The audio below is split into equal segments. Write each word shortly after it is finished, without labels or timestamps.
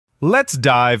Let's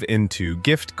dive into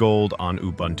Gift Gold on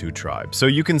Ubuntu Tribe so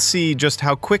you can see just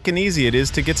how quick and easy it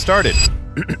is to get started.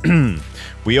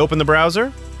 We open the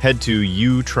browser, head to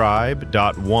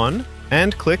utribe.one,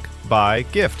 and click Buy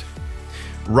Gift.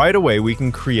 Right away, we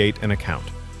can create an account,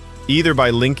 either by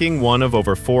linking one of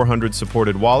over 400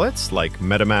 supported wallets like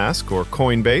MetaMask or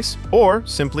Coinbase, or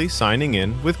simply signing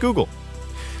in with Google.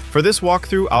 For this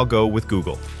walkthrough, I'll go with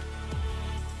Google.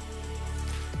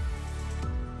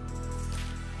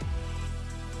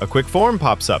 A quick form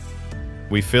pops up.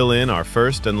 We fill in our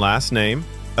first and last name,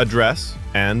 address,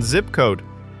 and zip code.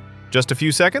 Just a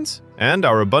few seconds, and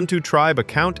our Ubuntu Tribe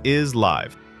account is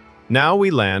live. Now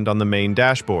we land on the main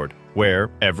dashboard,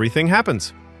 where everything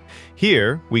happens.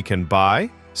 Here, we can buy,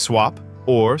 swap,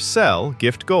 or sell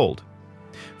Gift Gold.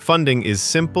 Funding is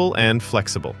simple and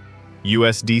flexible.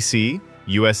 USDC,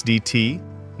 USDT,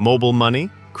 mobile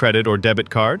money, credit or debit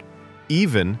card,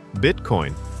 even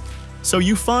Bitcoin. So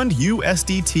you fund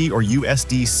USDT or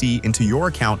USDC into your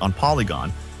account on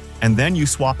Polygon, and then you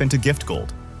swap into Gift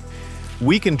Gold.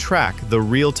 We can track the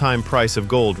real-time price of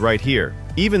gold right here,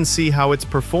 even see how it's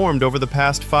performed over the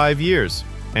past 5 years.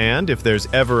 And if there's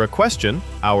ever a question,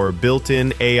 our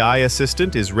built-in AI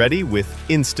assistant is ready with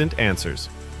instant answers.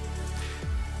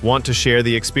 Want to share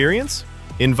the experience?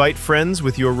 Invite friends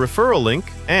with your referral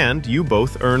link, and you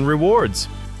both earn rewards.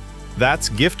 That's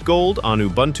Gift Gold on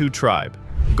Ubuntu Tribe.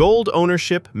 Gold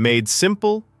ownership made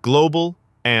simple, global,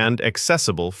 and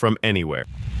accessible from anywhere.